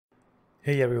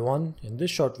Hey everyone, in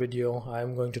this short video I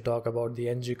am going to talk about the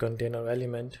ng container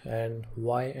element and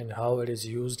why and how it is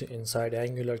used inside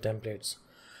Angular templates.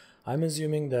 I'm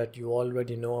assuming that you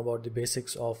already know about the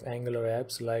basics of Angular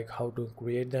apps, like how to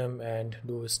create them and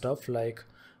do stuff like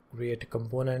create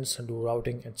components, do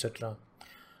routing, etc.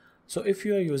 So if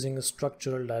you are using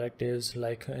structural directives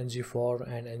like ng-for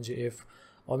and ng-if,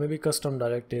 or maybe custom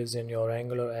directives in your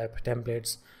Angular app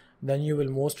templates, then you will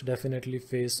most definitely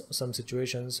face some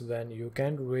situations when you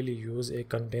can't really use a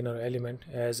container element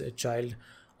as a child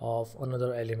of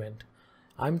another element.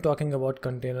 I'm talking about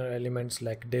container elements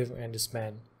like div and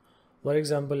span. For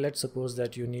example, let's suppose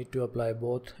that you need to apply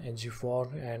both ng-for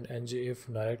and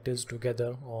ng-if directives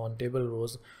together on table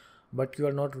rows, but you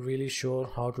are not really sure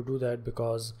how to do that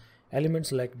because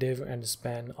elements like div and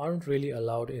span aren't really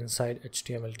allowed inside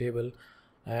HTML table,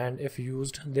 and if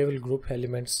used they will group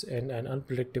elements in an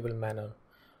unpredictable manner.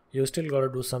 You still gotta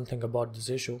do something about this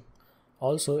issue.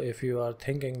 Also, if you are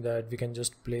thinking that we can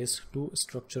just place two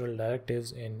structural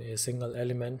directives in a single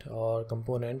element or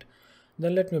component,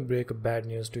 then let me break bad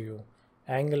news to you.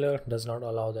 Angular does not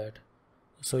allow that.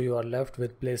 So you are left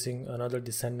with placing another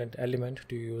descendant element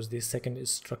to use the second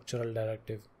structural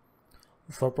directive.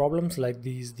 For problems like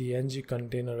these, the ng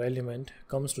container element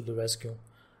comes to the rescue.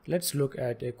 Let's look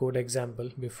at a code example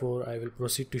before I will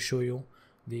proceed to show you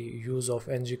the use of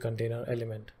ng container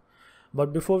element.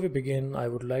 But before we begin, I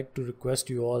would like to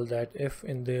request you all that if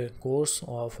in the course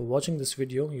of watching this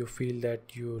video you feel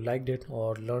that you liked it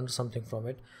or learned something from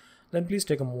it, then please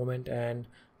take a moment and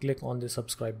click on the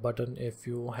subscribe button if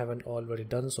you haven't already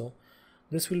done so.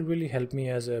 This will really help me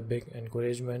as a big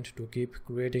encouragement to keep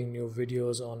creating new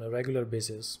videos on a regular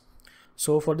basis.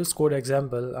 So for this code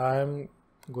example, I'm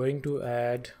going to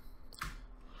add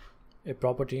a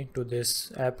property to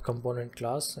this app component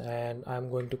class, and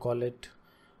I'm going to call it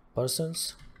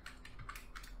persons,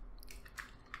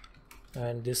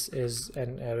 and this is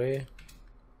an array.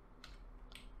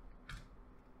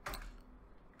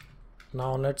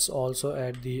 Now let's also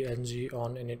add the ng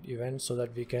on init event so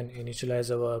that we can initialize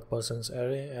our persons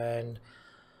array, and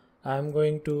I'm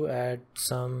going to add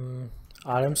some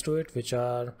RMs to it, which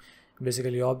are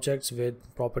basically objects with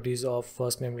properties of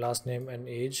first name, last name, and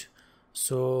age.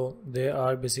 So there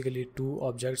are basically two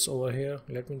objects over here.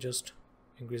 Let me just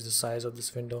increase the size of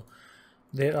this window.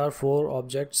 There are four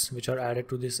objects which are added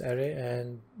to this array,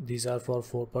 and these are for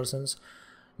four persons.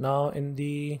 Now in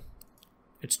the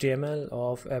HTML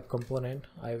of app component,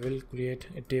 I will create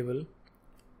a table,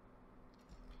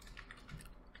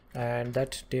 and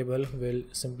that table will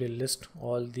simply list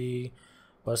all the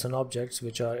person objects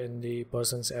which are in the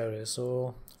persons array.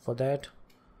 So for that,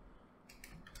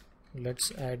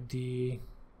 let's add the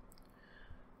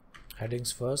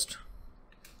headings first.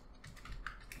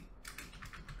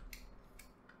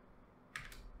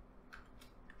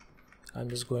 I'm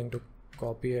just going to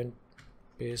copy and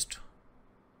paste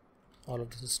all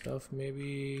of this stuff.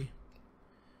 Maybe,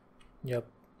 yep,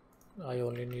 I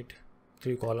only need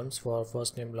 3 columns for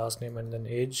first name, last name, and then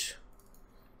age.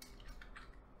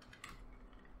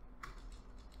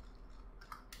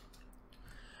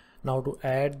 Now to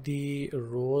add the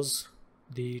rows,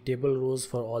 the table rows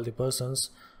for all the persons,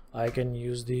 I can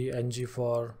use the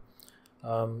ng-for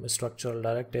structural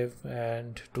directive,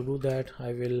 and to do that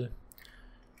I will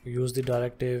use the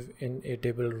directive in a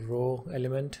table row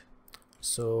element.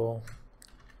 So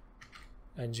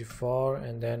ng-for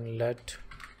and then let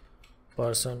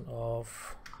person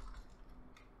of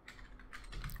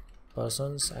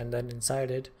persons, and then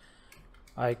inside it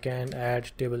I can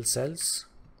add table cells.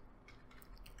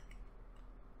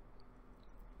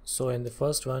 So in the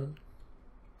first one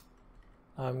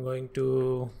I'm going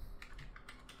to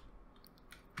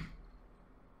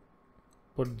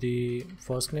put the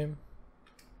first name,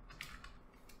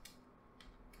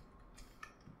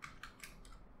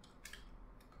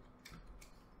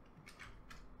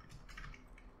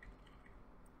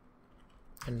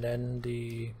 and then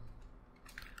the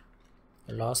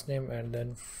last name, and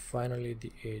then finally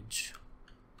the age.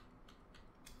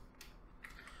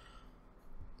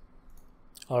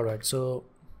 Alright, so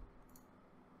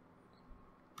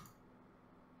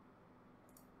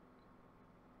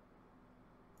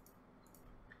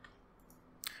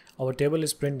our table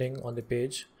is printing on the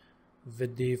page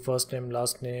with the first name,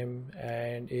 last name,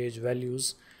 and age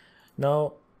values.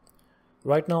 Now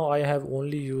right now I have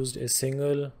only used a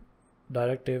single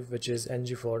directive, which is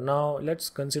ng-for. Now let's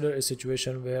consider a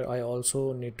situation where I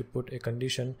also need to put a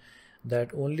condition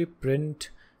that only print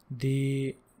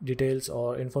the details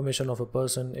or information of a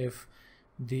person if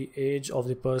the age of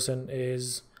the person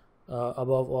is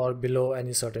above or below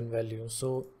any certain value.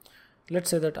 So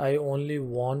let's say that I only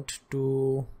want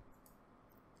to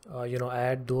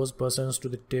add those persons to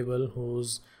the table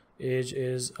whose age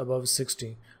is above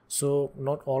 60. So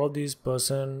not all of these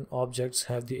person objects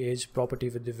have the age property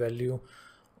with the value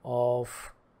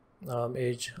of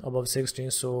age above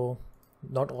 16, so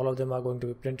not all of them are going to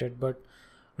be printed, but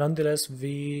nonetheless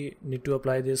we need to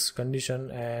apply this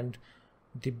condition. And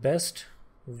the best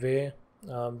way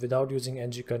without using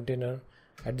ng container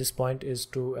at this point is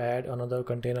to add another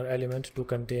container element to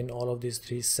contain all of these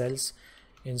three cells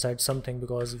inside something,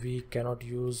 because we cannot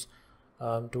use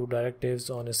two directives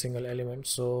on a single element.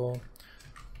 So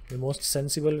the most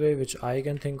sensible way which I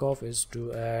can think of is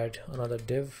to add another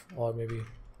div, or maybe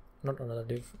not another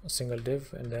div, a single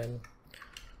div, and then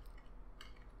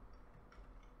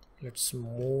let's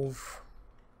move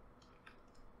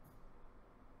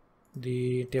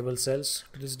the table cells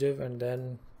to this div, and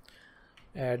then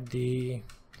add the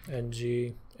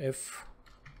ng if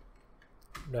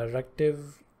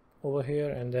directive over here,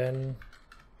 and then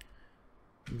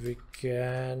we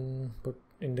can put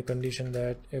in the condition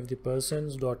that if the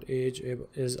person's dot age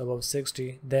is above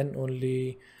 60, then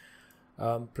only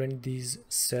print these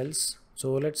cells.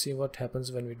 So let's see what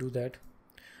happens when we do that.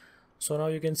 So now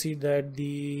you can see that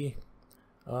the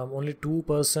only two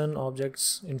person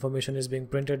objects information is being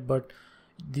printed, but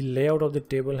the layout of the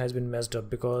table has been messed up,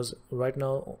 because right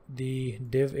now the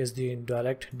div is the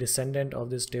direct descendant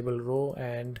of this table row,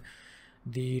 and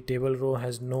the table row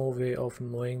has no way of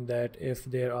knowing that if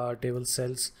there are table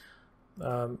cells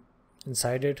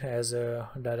inside it as a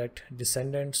direct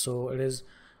descendant. So it is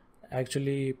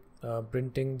actually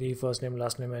printing the first name,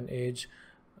 last name and age,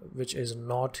 which is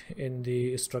not in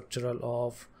the structural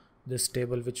of this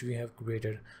table which we have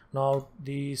created. Now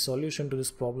the solution to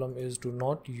this problem is to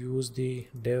not use the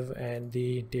div and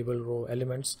the table row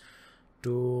elements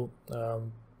to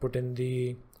put in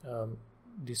the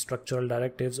structural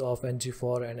directives of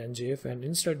ng-for and ng-if, and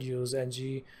instead use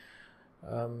ng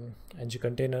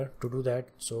container to do that.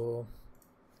 So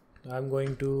I'm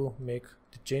going to make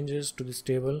the changes to this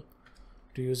table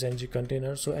to use ng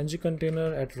container. So ng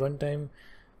container at runtime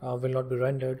will not be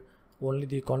rendered. Only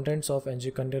the contents of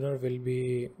ng container will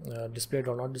be displayed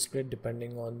or not displayed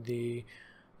depending on the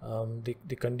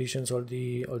conditions or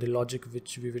the logic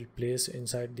which we will place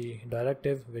inside the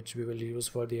directive which we will use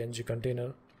for the ng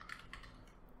container.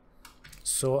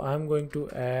 So I'm going to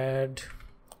add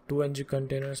two ng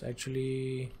containers.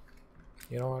 Actually,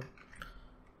 you know what,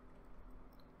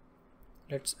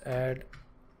 let's add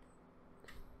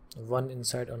one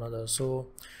inside another. So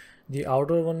the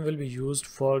outer one will be used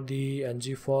for the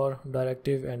ng-for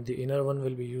directive, and the inner one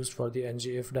will be used for the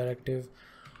ng-if directive.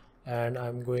 And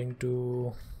I'm going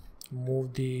to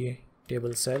move the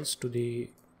table cells to the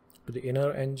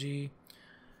inner ng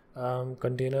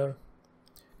container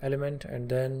element, and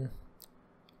then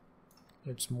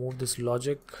let's move this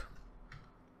logic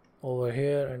over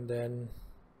here, and then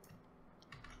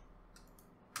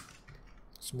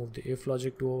let's move the if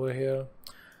logic to over here,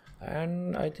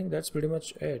 and I think that's pretty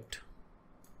much it.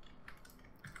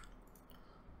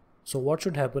 So what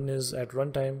should happen is at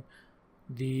runtime,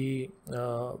 the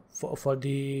for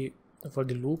the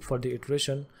loop, for the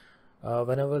iteration,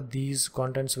 whenever these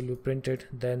contents will be printed,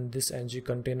 then this ng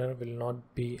container will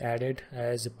not be added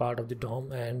as a part of the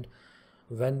DOM, and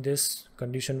when this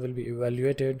condition will be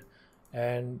evaluated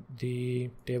and the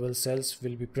table cells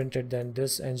will be printed, then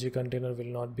this ng container will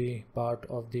not be part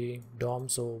of the DOM.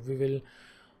 So we will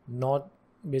not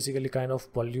basically kind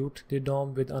of pollute the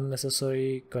DOM with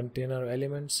unnecessary container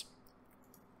elements.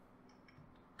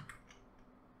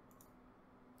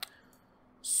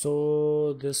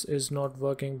 So this is not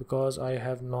working because I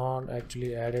have not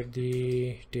actually added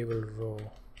the table row.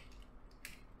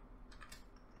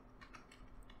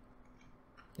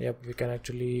 Yep, we can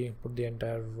actually put the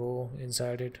entire row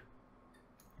inside it.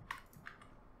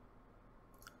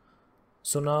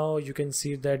 So now you can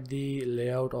see that the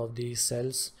layout of the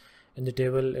cells in the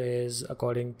table is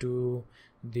according to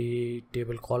the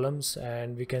table columns,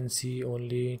 and we can see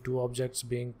only two objects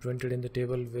being printed in the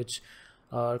table which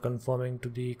are conforming to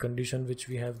the condition which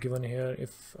we have given here.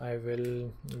 If I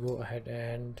will go ahead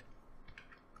and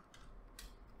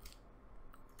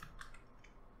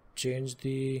change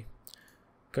the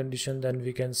condition, then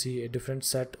we can see a different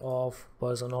set of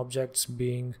person objects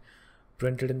being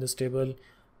printed in this table.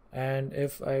 And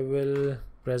if I will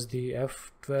press the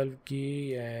F12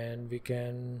 key, and we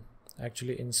can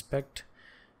actually inspect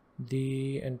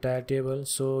the entire table,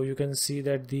 so you can see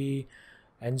that the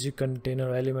ng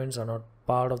container elements are not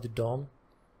part of the DOM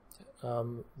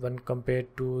when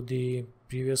compared to the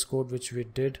previous code which we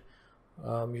did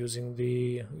using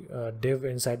the div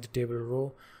inside the table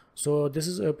row. So this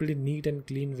is a pretty neat and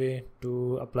clean way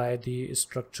to apply the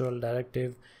structural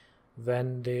directive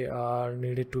when they are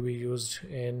needed to be used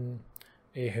in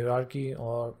a hierarchy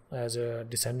or as a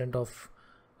descendant of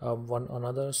one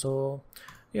another. So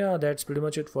yeah, that's pretty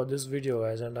much it for this video,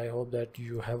 guys, and I hope that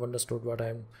you have understood what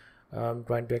I'm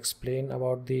trying to explain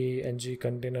about the ng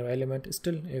container element.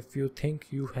 Still, if you think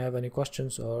you have any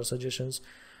questions or suggestions,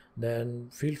 then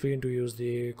feel free to use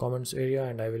the comments area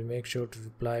and I will make sure to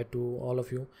reply to all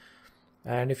of you.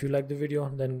 And if you like the video,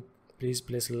 then please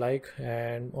place a like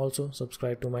and also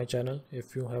subscribe to my channel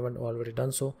if you haven't already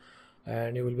done so,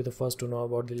 and you will be the first to know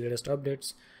about the latest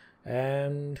updates.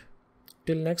 And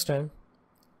till next time,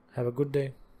 have a good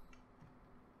day.